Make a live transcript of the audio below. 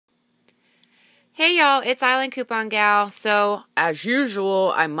Hey y'all, it's Island Coupon Gal. So, as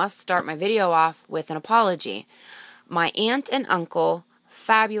usual, I must start my video off with an apology. My aunt and uncle,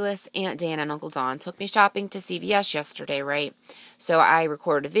 fabulous Aunt Dan and Uncle Don, took me shopping to CVS yesterday, right? So I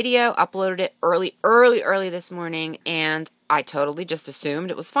recorded a video, uploaded it early this morning, and I totally just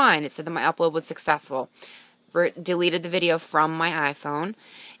assumed it was fine. It said that my upload was successful. Deleted the video from my iPhone,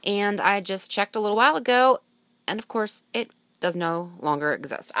 and I just checked a little while ago, and of course, it does no longer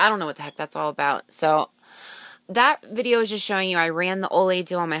exist. I don't know what the heck that's all about. So that video is just showing you I ran the Olay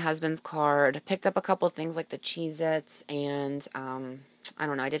deal on my husband's card, picked up a couple of things like the Cheez-Its, and I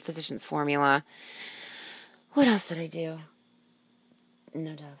don't know, I did Physicians Formula. What else did I do?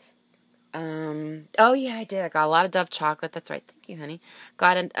 No Dove. Oh yeah, I did. I got a lot of Dove chocolate. That's right. Thank you, honey.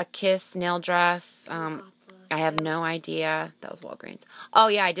 Got a Kiss nail dress. I have no idea. That was Walgreens. Oh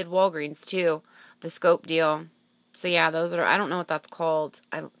yeah, I did Walgreens too. The Scope deal. So yeah, those are, I don't know what that's called.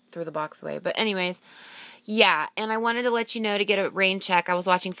 I threw the box away. But anyways, yeah. And I wanted to let you know to get a rain check. I was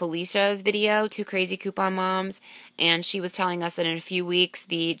watching Felicia's video, Two Crazy Coupon Moms, and she was telling us that in a few weeks,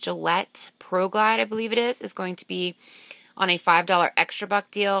 the Gillette Pro Glide, I believe it is going to be on a $5 extra buck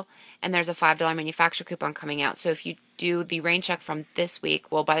deal, and there's a $5 manufacturer coupon coming out. So if you do the rain check from this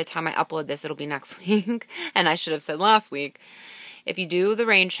week, well, by the time I upload this, it'll be next week, and I should have said last week. If you do the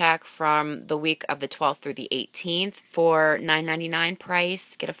rain check from the week of the 12th through the 18th for $9.99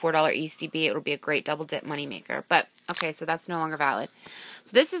 price, get a $4 ECB, it'll be a great double dip moneymaker. But, okay, so that's no longer valid.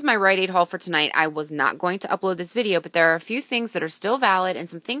 So this is my Rite Aid haul for tonight. I was not going to upload this video, but there are a few things that are still valid, and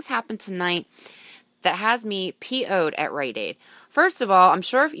some things happened tonight that has me PO'd at Rite Aid. First of all, I'm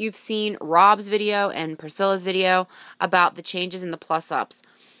sure if you've seen Rob's video and Priscilla's video about the changes in the plus-ups.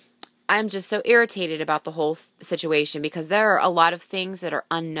 I'm just so irritated about the whole situation because there are a lot of things that are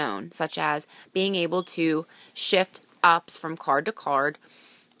unknown, such as being able to shift ups from card to card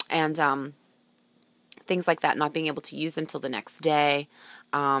and things like that, not being able to use them till the next day,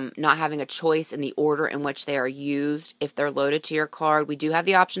 not having a choice in the order in which they are used if they're loaded to your card. We do have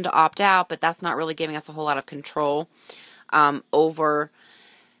the option to opt out, but that's not really giving us a whole lot of control over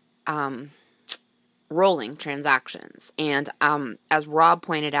rolling transactions. And as Rob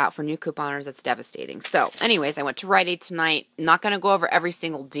pointed out, for new couponers, it's devastating. So anyways, I went to Rite Aid tonight. Not going to go over every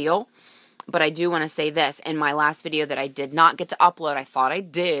single deal, but I do want to say this. In my last video that I did not get to upload, I thought I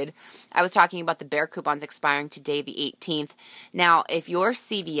did, I was talking about the bear coupons expiring today, the 18th. Now, if your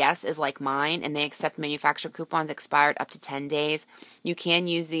CVS is like mine and they accept manufacturer coupons expired up to 10 days, you can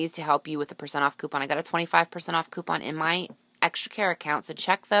use these to help you with a % off coupon. I got a 25% off coupon in my extra care account, so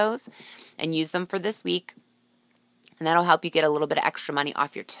check those and use them for this week, and that'll help you get a little bit of extra money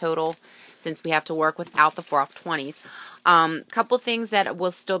off your total since we have to work without the 4 off 20s. Couple things that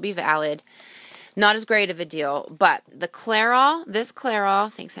will still be valid, not as great of a deal, but the Clairol, this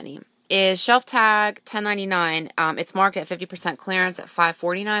Clairol, thanks honey, is shelf tag $10.99. It's marked at 50% clearance at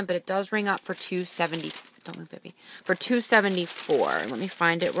 $5.49, but it does ring up for $2.70. Don't move, baby. For $2.74. Let me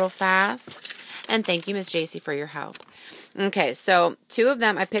find it real fast. And thank you, Miss JC, for your help. Okay, so 2 of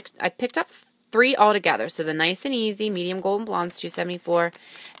them I picked up 3 altogether. So the Nice and Easy medium golden blonde is $2.74.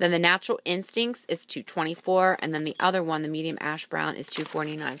 Then the Natural Instincts is $2.24, and then the other one, the medium ash brown, is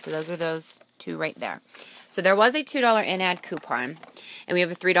 $2.49. So those are those 2 right there. So there was a $2 in-ad coupon, and we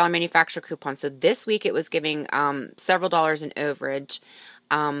have a $3 manufacturer coupon. So this week it was giving several dollars in overage.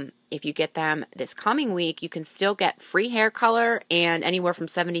 If you get them this coming week, you can still get free hair color and anywhere from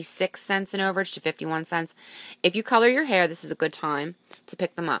 76 cents in overage to 51 cents. If you color your hair, this is a good time to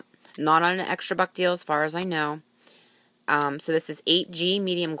pick them up. Not on an extra buck deal as far as I know. So this is 8G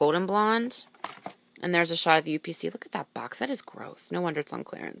medium golden blonde. And there's a shot of the UPC. Look at that box. That is gross. No wonder it's on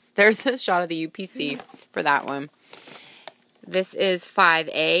clearance. There's a shot of the UPC for that one. This is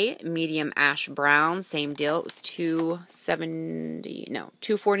 5A, medium ash brown, same deal. It was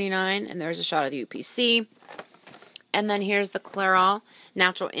 $2.49, and there's a shot of the UPC. And then here's the Clairol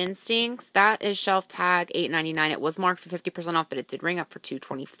Natural Instincts. That is shelf tag $8.99. It was marked for 50% off, but it did ring up for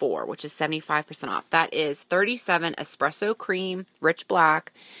 $2.24, which is 75% off. That is 37 Espresso Cream, Rich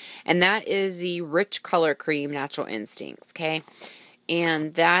Black, and that is the Rich Color Cream Natural Instincts, okay?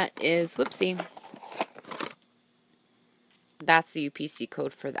 And that is, whoopsie, that's the UPC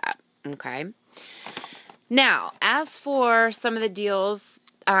code for that, okay? Now, as for some of the deals,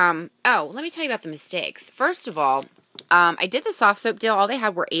 let me tell you about the mistakes. First of all, I did the soft soap deal. All they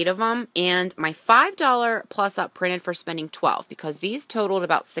had were 8 of them, and my $5 plus up printed for spending $12 because these totaled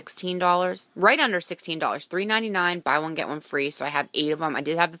about $16, right under $16, $3.99, buy one, get one free, so I have 8 of them. I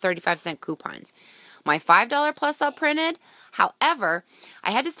did have the 35-cent coupons. my $5 plus up printed. However,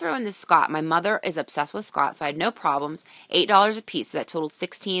 I had to throw in the Scott. My mother is obsessed with Scott, so I had no problems. $8 a piece, so that totaled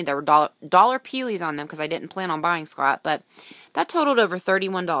 $16. There were dollar peelies on them because I didn't plan on buying Scott, but that totaled over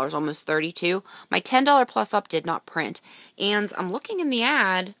 $31, almost $32. My $10 plus up did not print, and I'm looking in the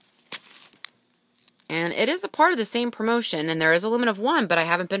ad, and it is a part of the same promotion, and there is a limit of 1, but I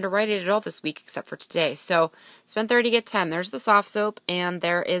haven't been to Rite Aid at all this week except for today. So, spend 30 to get 10. There's the soft soap, and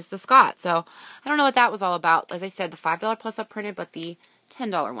there is the Scott. So, I don't know what that was all about. As I said, the $5 plus up printed, but the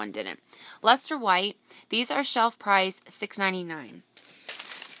 $10 one didn't. Luster White, these are shelf price $6.99.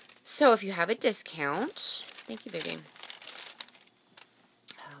 So, if you have a discount, thank you, baby.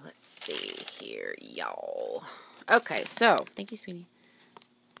 Let's see here, y'all. Okay, so, thank you, sweetie.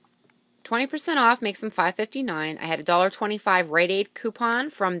 20% off makes them $5.59. I had a $1.25 Rite Aid coupon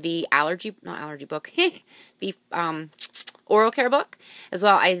from the not allergy book, the oral care book, as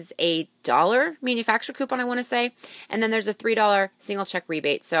well as a $1 manufacturer coupon, I want to say. And then there's a $3 single check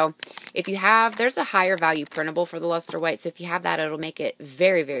rebate. So if you have, there's a higher value printable for the Luster White. So if you have that, it'll make it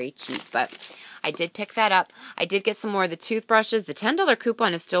very, very cheap. But I did pick that up. I did get some more of the toothbrushes. The $10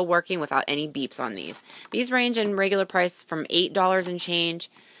 coupon is still working without any beeps on these. These range in regular price from $8 and change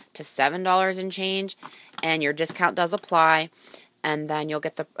to $7 and change, and your discount does apply, and then you'll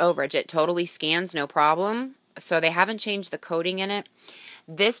get the overage. It totally scans, no problem. So they haven't changed the coating in it.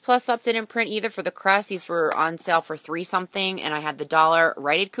 This plus up didn't print either for the crust. These were on sale for $3 something, and I had the $1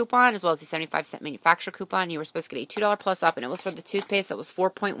 Rite Aid coupon as well as the 75-cent manufacturer coupon. You were supposed to get a $2 plus up, and it was for the toothpaste that was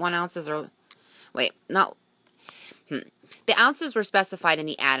 4.1 ounces or wait, not the ounces were specified in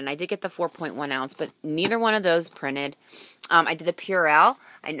the ad, and I did get the 4.1 ounce, but neither one of those printed. I did the Purell.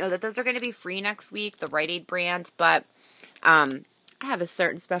 I know that those are going to be free next week, the Rite Aid brand, but I have a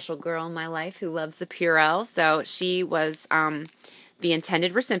certain special girl in my life who loves the Purell, so she was the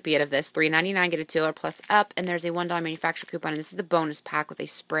intended recipient of this. $3.99, get a $2 plus up, and there's a $1 manufacturer coupon, and this is the bonus pack with a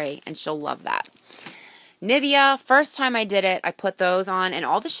spray, and she'll love that. Nivea, first time I did it, I put those on, and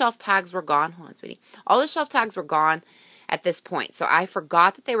all the shelf tags were gone. Hold on, sweetie. All the shelf tags were gone at this point. So I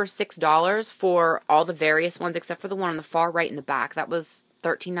forgot that they were $6 for all the various ones except for the one on the far right in the back. That was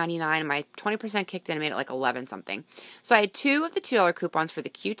 $13.99, and my 20% kicked in and made it like $11 something. So I had 2 of the $2 coupons for the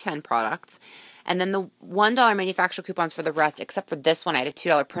Q10 products, and then the $1 manufacturer coupons for the rest, except for this one. I had a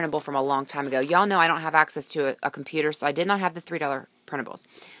 $2 printable from a long time ago. Y'all know I don't have access to a computer, so I did not have the $3 printables.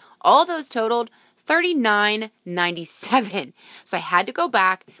 All those totaled $39.97. So I had to go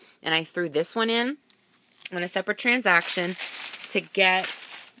back, and I threw this one in on a separate transaction to get,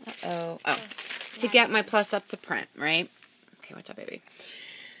 to get my plus up to print, right? Okay, watch out, baby.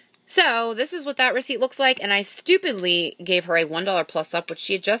 So this is what that receipt looks like, and I stupidly gave her a $1 plus up, which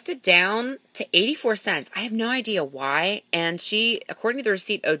she adjusted down to 84 cents. I have no idea why, and she, according to the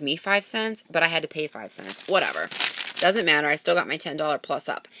receipt, owed me 5 cents, but I had to pay 5 cents. Whatever. Doesn't matter. I still got my $10 plus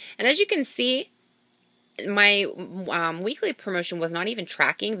up. And as you can see, my weekly promotion was not even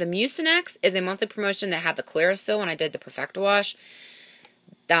tracking. The Mucinex is a monthly promotion that had the Clearasil when I did the Perfecta-Wash.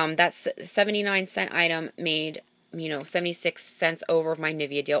 That 79-cent item made, 76 cents over my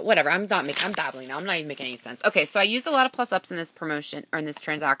Nivea deal. Whatever. I'm babbling now. I'm not even making any sense. Okay, so I used a lot of plus ups in this promotion, or in this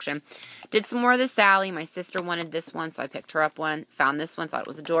transaction. Did some more of the Sally. My sister wanted this one, so I picked her up one. Found this one, thought it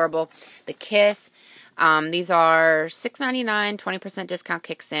was adorable. The Kiss. These are $6.99, 20% discount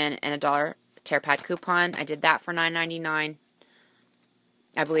kicks in, and a $1 TearPad coupon. I did that for $9.99.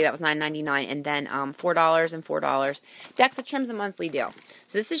 I believe that was $9.99, and then $4 and $4. Dexatrim's a monthly deal.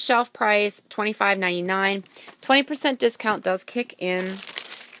 So this is shelf price, $25.99. 20% discount does kick in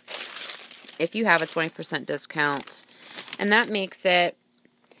if you have a 20% discount, and that makes it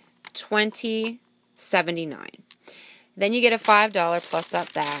 $20.79. Then you get a $5 plus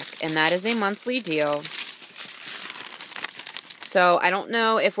up back, and that is a monthly deal. So I don't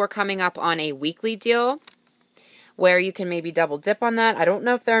know if we're coming up on a weekly deal where you can maybe double dip on that. I don't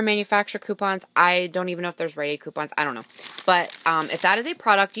know if there are manufacturer coupons. I don't even know if there's Rite Aid coupons. I don't know. But if that is a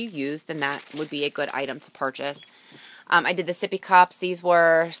product you use, then that would be a good item to purchase. I did the sippy cups. These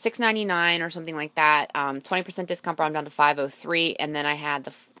were $6.99 or something like that. 20% discount brought them down to $5.03, and then I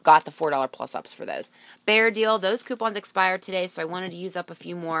had got the $4 plus ups for those. Bear deal. Those coupons expired today, so I wanted to use up a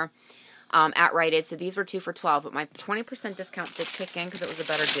few more at Rite Aid. So these were 2 for $12, but my 20% discount did kick in because it was a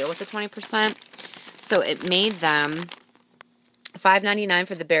better deal with the 20%. So it made them $5.99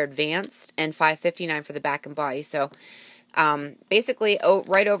 for the Bear Advanced and $5.59 for the back and body. So basically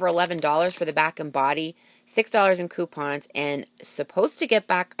right over $11 for the back and body, $6 in coupons, and supposed to get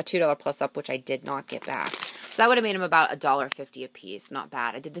back a $2 plus up, which I did not get back. So that would have made them about $1.50 a piece. Not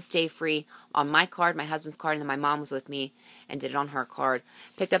bad. I did the Stay Free on my card, my husband's card, and then my mom was with me and did it on her card.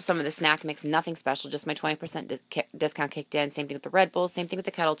 Picked up some of the snack mix, nothing special, just my 20% discount kicked in. Same thing with the Red Bull, same thing with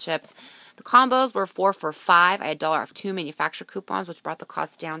the kettle chips. The combos were 4 for $5. I had $1 off 2 manufacturer coupons, which brought the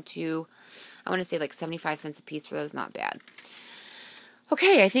cost down to, I want to say like 75 cents a piece for those. Not bad.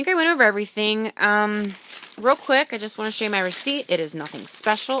 Okay, I think I went over everything. Real quick, I just want to show you my receipt. It is nothing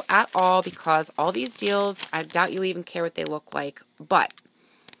special at all because all these deals, I doubt you even care what they look like. But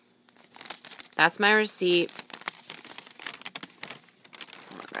that's my receipt.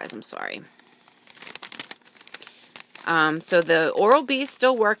 Hold on, guys, I'm sorry. So the Oral-B is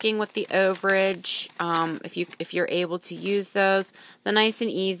still working with the overage. If you're able to use those, the Nice and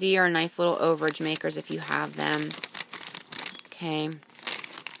Easy are nice little overage makers if you have them. Okay.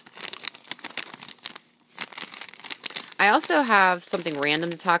 I also have something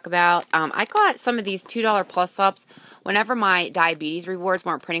random to talk about. I got some of these $2 plus-ups whenever my diabetes rewards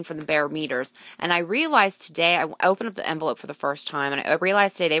weren't printing from the bare meters. And I realized today, I opened up the envelope for the first time, and I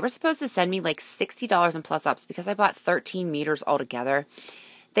realized today they were supposed to send me like $60 in plus-ups because I bought 13 meters altogether.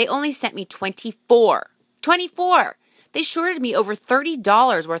 They only sent me 24. 24! They shorted me over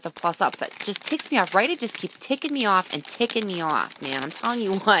 $30 worth of plus-ups. That just ticks me off, right? It just keeps ticking me off and ticking me off, man. I'm telling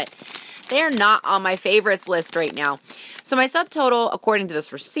you what. They are not on my favorites list right now. So my subtotal, according to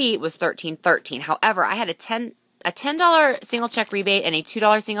this receipt, was $13.13. However, I had a $10 single check rebate and a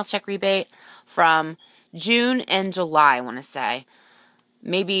 $2 single check rebate from June and July, I want to say.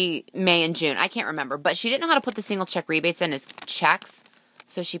 Maybe May and June. I can't remember. But she didn't know how to put the single check rebates in as checks.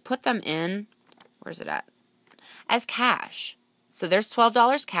 So she put them in, where's it at? As cash. So there's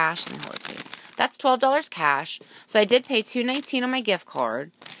 $12 cash. Let me hold it to you. That's $12 cash. So I did pay $2.19 on my gift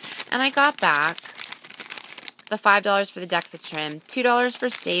card. And I got back the $5 for the Dexatrim, $2 for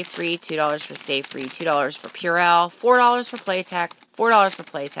Stay Free, $2 for Stay Free, $2 for Purell, $4 for Playtex, $4 for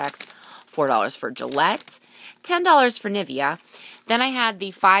Playtex, $4 for Gillette, $10 for Nivea. Then I had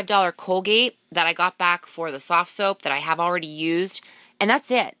the $5 Colgate that I got back for the soft soap that I have already used. And that's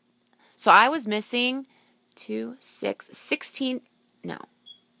it. So I was missing 2, 6, 16, no,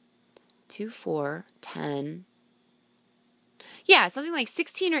 2, 4, 10, yeah, something like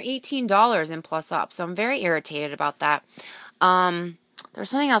 $16 or $18 in plus up. So I'm very irritated about that. There's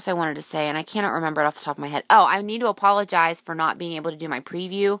something else I wanted to say, and I cannot remember it off the top of my head. Oh, I need to apologize for not being able to do my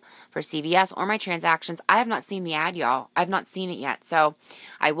preview for CVS or my transactions. I have not seen the ad, y'all. I've not seen it yet. So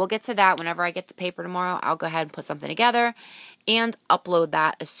I will get to that whenever I get the paper tomorrow. I'll go ahead and put something together and upload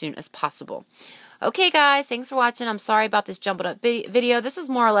that as soon as possible. Okay, guys, thanks for watching. I'm sorry about this jumbled up video. This was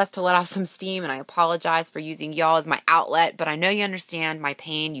more or less to let off some steam, and I apologize for using y'all as my outlet, but I know you understand my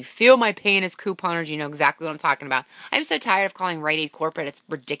pain. You feel my pain as couponers. You know exactly what I'm talking about. I'm so tired of calling Rite Aid corporate. It's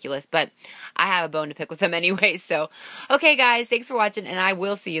ridiculous, but I have a bone to pick with them anyway. So, okay, guys, thanks for watching, and I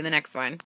will see you in the next one.